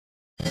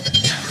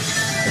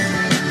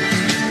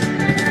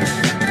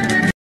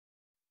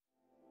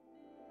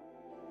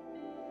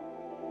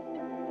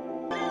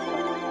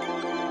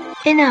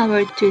In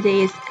our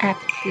today's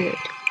episode,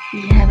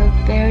 we have a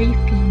very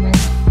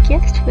famous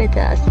guest with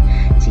us.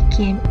 She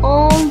came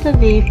all the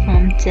way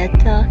from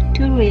Jeddah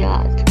to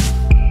Riyadh.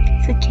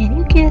 So can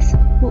you guess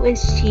who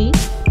is she?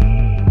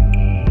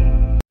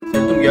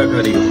 तुम क्या खा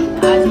रही हो?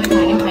 आज मैं खा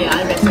रही हूँ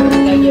हयाल रेस्टोरेंट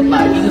का ये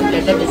पार्टी का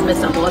प्लेटर जिसमें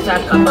समोसा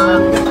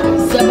कबाब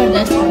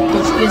जबरदस्त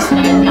कुछ के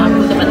स्टाइल में।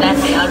 आपको तो पता है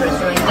हयाल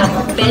रेस्टोरेंट का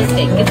बेस्ट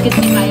है। किस किस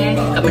ने खाया है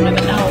कमेंट में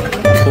बताओ।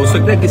 हो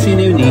सकता है किसी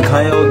ने नहीं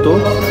खाया हो तो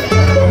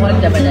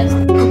बहुत जबरदस्त।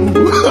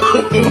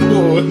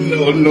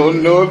 नो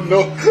नो नो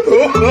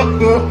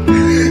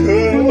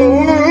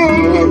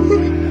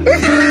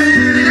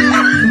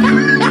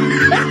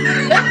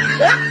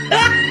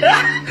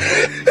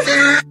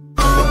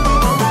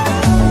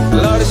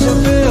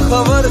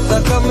खबर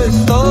तकम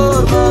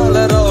स्टोर माल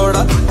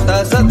रोड़ा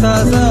ताजा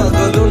ताजा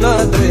गुलुना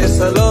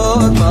द्रेसलो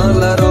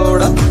माल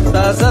रोड़ा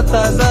ताजा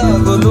ताजा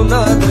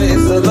गुलुना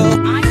द्रेसलो।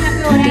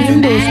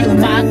 तीन दोस्तों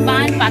में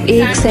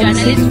एक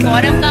सेंसिटिव,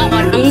 एक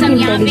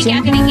इंटेलिजेंट और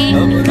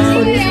एक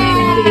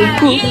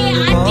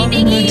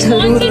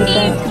जरूर होता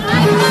है।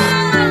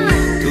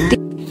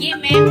 ये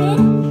मैं हूँ,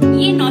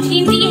 ये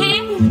नौशीन जी है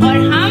और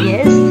हम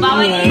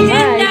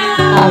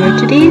Our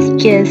today's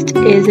guest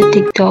is a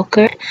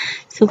TikToker.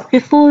 So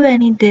before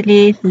any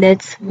delay,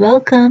 let's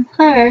welcome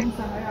her.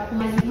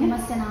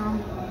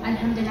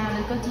 अल्हम्दुलिल्लाह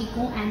बिल्कुल ठीक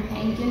हूँ and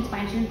thank you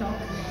inspiration talk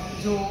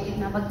जो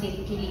इतना वक्त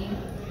देने के लिए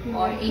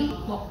और एक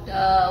वक्त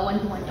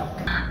 1-to-1 टॉक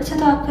करना। अच्छा,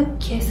 तो आपका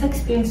कैसा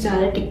एक्सपीरियंस जा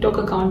रहा है टिकटॉक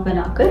अकाउंट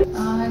बनाकर?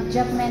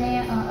 जब मैंने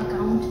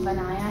अकाउंट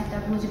बनाया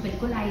तब मुझे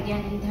बिल्कुल आइडिया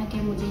नहीं था कि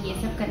मुझे ये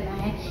सब करना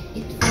है।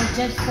 इट्स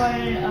जस्ट फॉर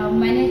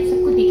मैंने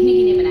सबको देखने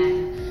के लिए बनाया था,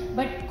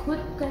 बट खुद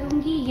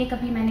करूँगी ये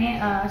कभी मैंने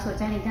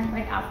सोचा नहीं था।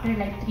 बट आफ्टर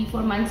लाइक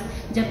 3-4 मंथ्स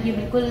जब ये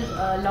बिल्कुल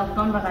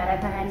लॉकडाउन वगैरह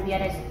था and we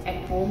are at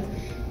home,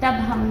 तब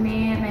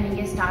मैंने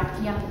ये स्टार्ट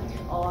किया।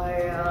 और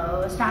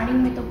स्टार्टिंग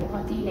में तो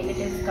बहुत ही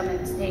नेगेटिव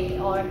कमेंट्स थे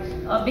और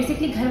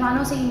बेसिकली घर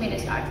वालों से ही मेरे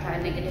स्टार्ट था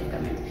नेगेटिव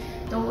कमेंट्स।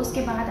 तो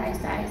उसके बाद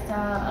आहिस्ता आहिस्ता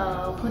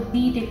खुद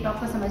भी टिकटॉक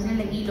को समझने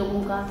लगी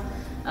लोगों का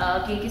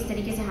कि किस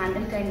तरीके से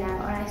हैंडल करना है,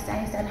 और आहिस्ता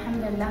आहिस्ता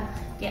अल्हम्दुलिल्लाह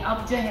कि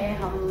अब जो है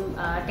हम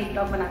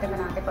टिकटॉक बनाते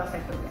बनाते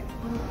परफेक्ट हो गए।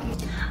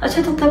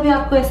 अच्छा, तो कभी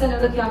आपको ऐसा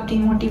लगा कि आप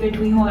डिमोटिवेट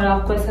हुई हो और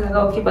आपको ऐसा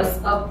लगा कि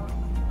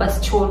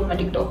बस छोड़ मैं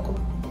टिकटॉक को?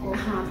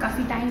 हाँ,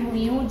 काफ़ी टाइम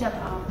हुई हूँ जब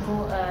आपको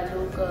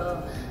लोग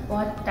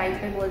बहुत टाइम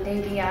पे बोलते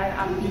हैं कि यार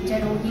आप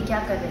टीचर हो, ये क्या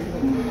कर रही हो।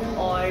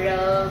 और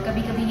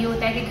कभी कभी ये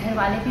होता है कि घर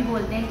वाले भी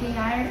बोलते हैं कि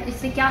यार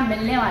इससे क्या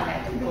मिलने वाला है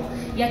तुमको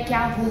या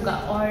क्या होगा।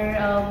 और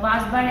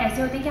बार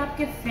ऐसे होते हैं कि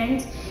आपके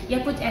फ्रेंड्स या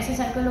कुछ ऐसे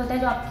सर्कल होता है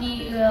जो आपकी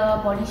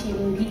बॉडी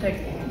शेमिंग भी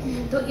करते हैं।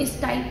 तो इस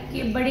टाइप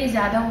के बड़े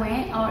ज़्यादा हुए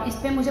हैं और इस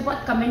पर मुझे बहुत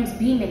कमेंट्स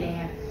भी मिले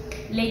हैं।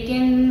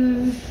 लेकिन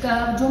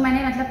जो मैंने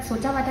मतलब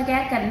सोचा हुआ था कि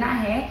यार करना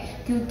है,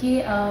 क्योंकि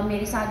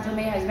मेरे साथ जो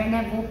मेरे हस्बैंड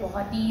हैं वो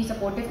बहुत ही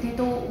सपोर्टिव थे,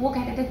 तो वो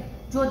कहते थे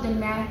जो दिल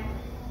में आए।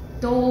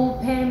 तो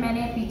फिर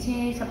मैंने पीछे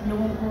सब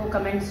लोगों को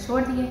कमेंट्स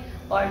छोड़ दिए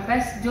और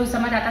बस जो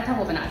समझ आता था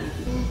वो बना दी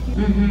थी।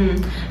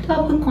 तो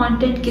आपका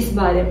कंटेंट किस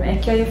बारे में है?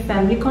 क्या ये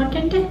फैमिली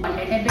कंटेंट है?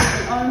 कंटेंट है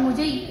बिल्कुल, और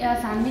मुझे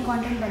फैमिली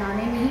कंटेंट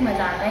बनाने में ही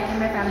मज़ा आता है कि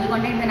मैं फैमिली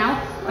कंटेंट बनाऊँ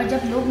और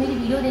जब लोग मेरी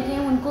वीडियो देखें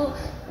उनको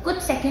कुछ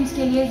सेकंड्स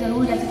के लिए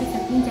ज़रूर, जैसे कि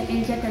 15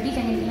 सेकंड्स या 30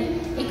 सेकंड के लिए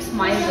एक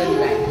स्माइल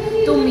ज़रूर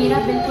आए। तो मेरा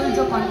बिल्कुल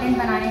जो कंटेंट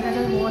बनाने का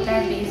जो वो होता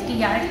है बेस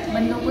कि यार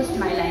बंदों को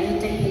स्माइल आनी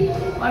चाहिए,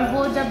 और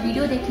वो जब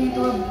वीडियो देखें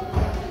तो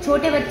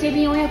छोटे बच्चे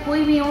भी हों या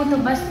कोई भी हो तो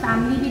बस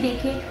फैमिली भी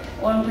देखे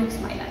और उनको एक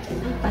स्माइल आ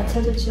जाए।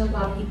 अच्छा, तो जब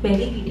आपकी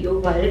पहली वीडियो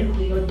वायरल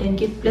हुई और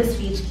 10K प्लस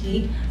रीच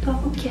की तो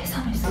आपको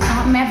कैसा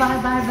महसूस? मैं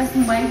बार बस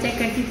मोबाइल चेक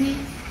करती थी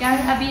यार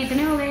अभी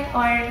इतने हो गए।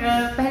 और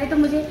पहले तो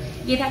मुझे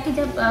ये था कि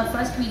जब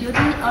फर्स्ट वीडियो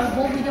थी, और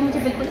वो वीडियो मुझे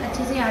बिल्कुल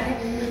अच्छे से याद है,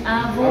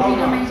 वो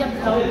वीडियो मैंने जब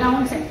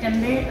लॉकडाउन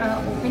सितंबर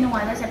ओपन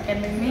हुआ था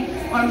सितंबर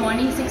में, और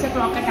मॉर्निंग 6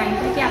 o'clock का टाइम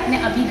था कि आपने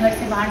अभी घर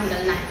से बाहर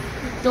निकलना है,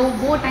 तो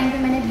वो टाइम पे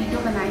मैंने वीडियो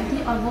बनाई थी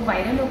और वो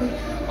वायरल हो गई।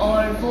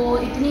 और वो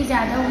इतनी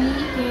ज़्यादा हुई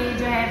कि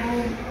जो है वो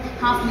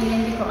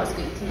 500,000 की क्रॉस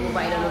गई थी वो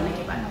वायरल होने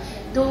के बाद।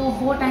 तो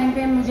वो टाइम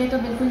पे मुझे तो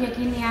बिल्कुल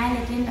यकीन नहीं आया,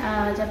 लेकिन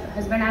जब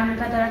हस्बैंड आया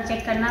उनका ज़रा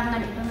चेक करना अपना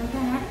टिकटॉक में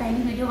क्या है,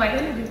 पहली वीडियो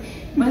वायरल हो गई।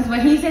 बस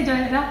वहीं से जो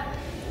है ना,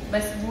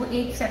 बस वो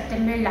 1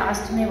 सितंबर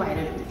लास्ट में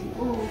वायरल हुई थी।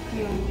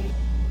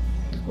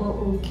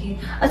 ओके।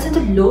 अच्छा, तो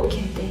लोग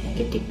कहते हैं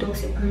कि टिकटॉक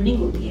से अर्निंग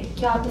होती है,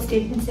 क्या आप इस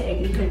स्टेटमेंट से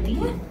एग्री करती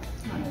हैं?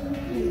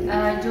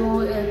 जो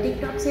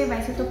टिकटॉक से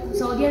वैसे तो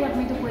सऊदी अरब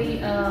में तो कोई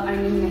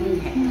अर्निंग नहीं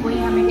है, कोई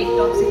हमें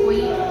टिकटॉक से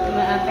कोई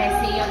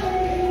पैसे या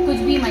कुछ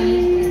भी मनी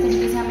इस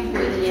तरीके से हमें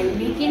कोई नहीं है।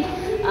 लेकिन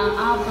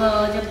आप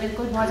जब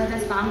बिल्कुल बहुत ज़्यादा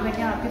काम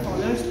करते हैं, आपके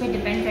फॉलोअर्स पे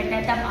डिपेंड करता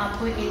है, तब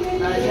आपको एक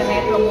जो है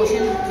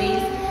प्रमोशन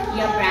बेस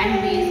या ब्रांड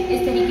बेस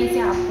इस तरीके से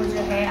आपको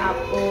जो है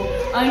आपको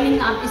अर्निंग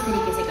आप इस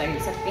तरीके से कर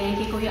सकते हैं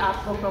कि कोई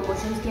आपको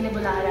प्रमोशंस के लिए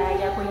बुला रहा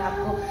है या कोई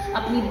आपको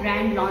अपनी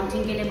ब्रांड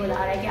लॉन्चिंग के लिए बुला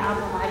रहा है कि आप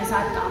हमारे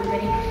साथ काम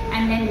करें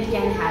and then we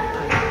can have.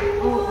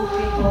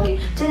 Okay,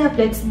 चलिए अब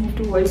let's move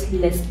towards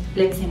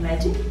let's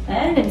imagine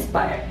and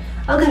inspire.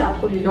 अगर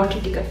आपको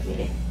लॉटरी टिकट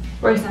मिले,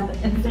 for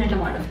example infinite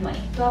amount of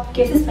money, तो आप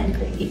कैसे स्पेंड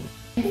करेंगी?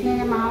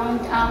 इन्फिनिट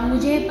अमाउंट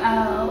मुझे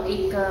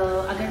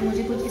अगर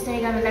मुझे कुछ इस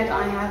तरह का मिला तो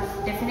I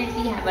have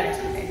definitely have a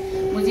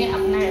restaurant, मुझे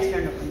अपना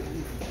रेस्टोरेंट ओपन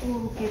करना।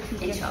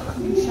 इंशाल्लाह।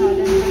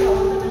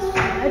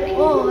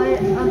 और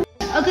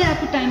अगर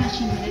आपको टाइम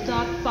मशीन मिले तो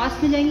आप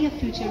पास्ट में जाएंगे या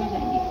फ्यूचर में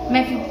जाएंगे?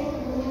 मैं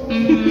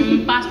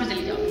पास में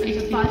चली जाऊँ।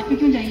 पास्ट में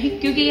क्यों जाएंगे?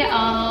 क्योंकि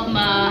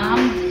हम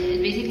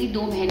बेसिकली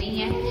 2 बहनें ही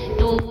हैं,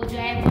 तो जो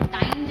है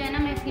टाइम जो है ना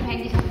मैं अपनी बहन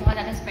के साथ बहुत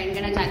ज़्यादा स्पेंड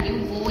करना चाहती हूँ।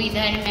 वो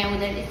इधर मैं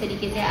उधर, इस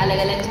तरीके से अलग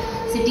अलग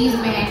सिटीज़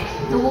में है,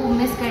 तो वो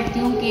मिस करती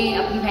हूँ कि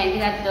अपनी बहन के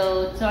साथ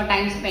थोड़ा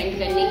टाइम स्पेंड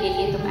करने के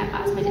लिए, तो मैं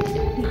पास में चली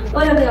जाऊँ।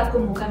 और अगर आपको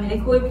मौका मिले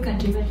कोई भी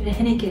कंट्री में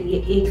रहने के लिए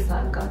 1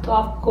 साल का, तो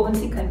आप कौन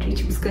सी कंट्री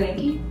चूज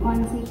करेंगी?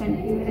 कौन सी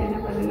कंट्री में रहना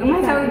पसंद करूँगी?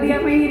 मैं सऊदीया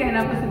में ही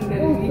रहना पसंद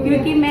करूँगी,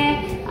 क्योंकि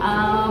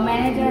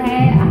मैंने जो है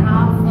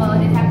हाफ,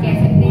 जैसे आप कह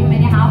सकते हैं,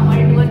 मैंने हाफ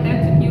वर्ल्ड टूर कर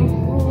चुकी हूँ,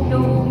 तो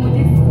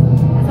मुझे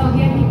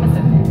सऊदीया ही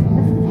पसंद है।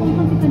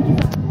 कौन सी कंट्री?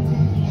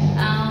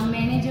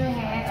 मैंने जो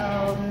है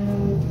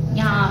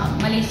यहाँ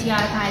मलेशिया,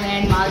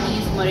 थाईलैंड,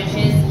 मालदीव,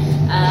 मॉरिशस,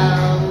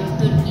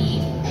 तुर्की,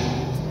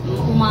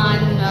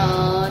 ओमान,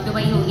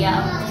 दुबई हो गया,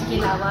 उसके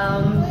अलावा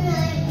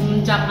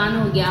जापान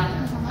हो गया,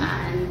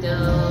 एंड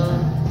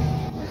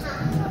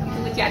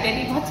कुछ याद है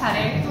नहीं, बहुत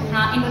सारे,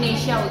 हाँ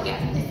इंडोनेशिया हो गया,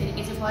 इस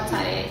तरीके से बहुत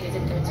सारे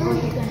विजिट कर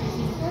चुके हैं।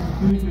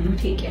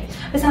 ठीक है।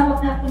 वैसे आप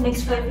अपने आप को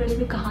नेक्स्ट 5 इयर्स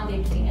में कहाँ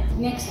देखती हैं?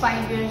 नेक्स्ट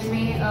 5 इयर्स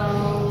में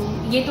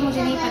ये तो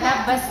मुझे नहीं पता,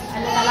 बस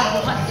अल्लाह ताला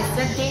बहुत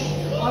इज्जत दे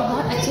और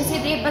बहुत अच्छे से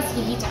दे, बस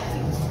यही चाहती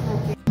हूँ।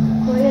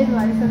 कोई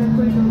एडवाइस अगर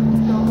कोई लोग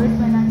टिकटॉकर्स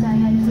बनना चाहे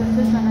या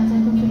इन्फ्लुएंसर्स बनना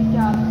चाहे तो फिर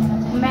क्या आप कहना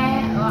चाहेंगे? मैं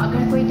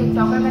अगर कोई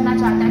टिकटॉकर बनना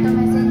चाहता है तो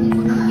मैं सिर्फ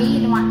उन्हें यही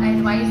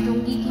एडवाइस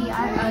दूंगी कि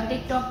यार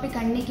टिकटॉक पे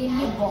करने के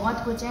लिए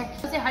बहुत कुछ है,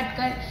 उससे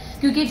हटकर,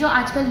 क्योंकि जो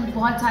आजकल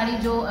बहुत सारी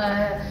जो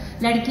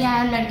लड़कियां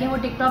हैं, लड़के वो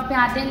टिकटॉक पे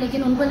आते हैं,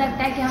 लेकिन उनको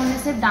लगता है कि हमने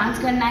सिर्फ डांस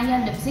करना है या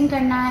लिपसिंग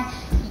करना है।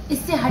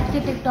 इससे हटके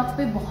टिकटॉक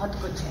पे बहुत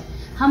कुछ है,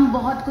 हम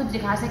बहुत कुछ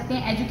दिखा सकते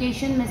हैं।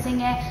 एजुकेशन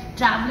मिसिंग है,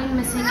 ट्रैवलिंग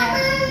मिसिंग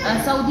है,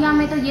 सऊदीया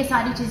में तो ये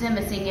सारी चीज़ें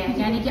मिसिंग है,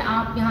 यानी कि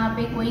आप यहाँ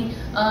पे कोई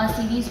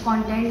सीरीज़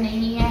कंटेंट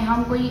नहीं है,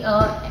 हम कोई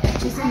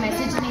अच्छे से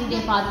मैसेज नहीं दे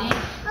पाते हैं,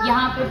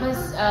 यहाँ पे बस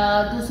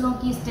दूसरों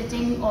की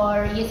स्टिचिंग और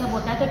ये सब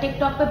होता है। तो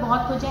टिकटॉक पे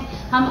बहुत कुछ है,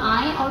 हम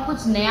आएँ और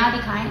कुछ नया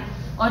दिखाएं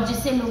और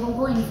जिससे लोगों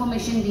को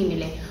इन्फॉर्मेशन भी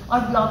मिले। और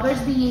ब्लॉगर्स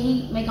भी यही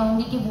मैं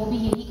कहूँगी कि वो भी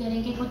यही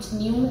करें कि कुछ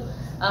न्यू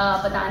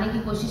बताने की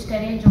कोशिश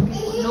करें, जो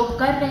कि लोग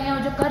कर रहे हैं और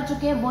जो कर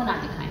चुके हैं वो ना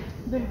दिखाएं।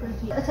 बिल्कुल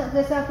ठीक। अच्छा,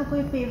 वैसे आपको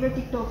कोई फेवरेट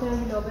टिकटॉकर या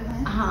व्लॉगर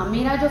है? हाँ,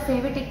 मेरा जो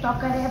फेवरेट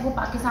टिकटॉकर है वो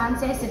पाकिस्तान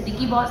से है,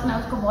 सिद्दीकी बॉस, मैं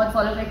उसको बहुत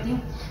फॉलो करती हूँ।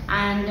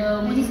 एंड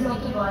मुझे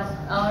सिद्दीकी बॉस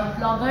और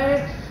ब्लॉगर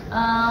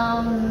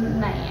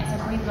नहीं, ऐसा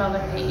कोई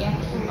ब्लॉगर नहीं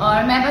है।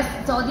 और मैं बस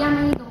सऊदीया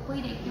में ही 2 को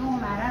ही देखती हूँ,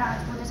 हमारा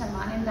राजपूत है,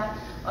 सलमान इमदाद,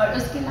 और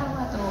उसके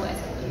अलावा तो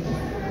ऐसा कोई नहीं।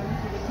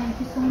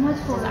 Thank you so much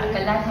for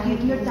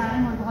your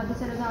time और बहुत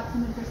अच्छा लगा आपसे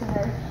मिलकर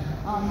sir.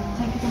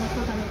 Thank you so much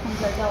for coming from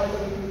Jeddah all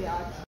the way to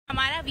Riyadh.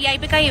 हमारा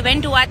वीआईपी का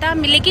इवेंट हुआ था,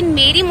 लेकिन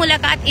मेरी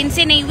मुलाकात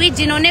इनसे नहीं हुई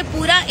जिन्होंने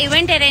पूरा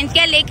इवेंट अरेंज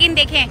किया। लेकिन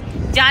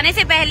देखें, जाने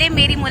से पहले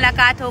मेरी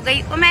मुलाकात हो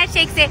गई उमैर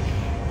शेख से,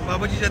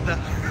 बाबा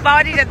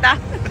जी Jeddah.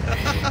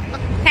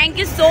 Thank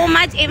you so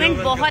much,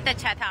 event बहुत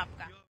अच्छा था।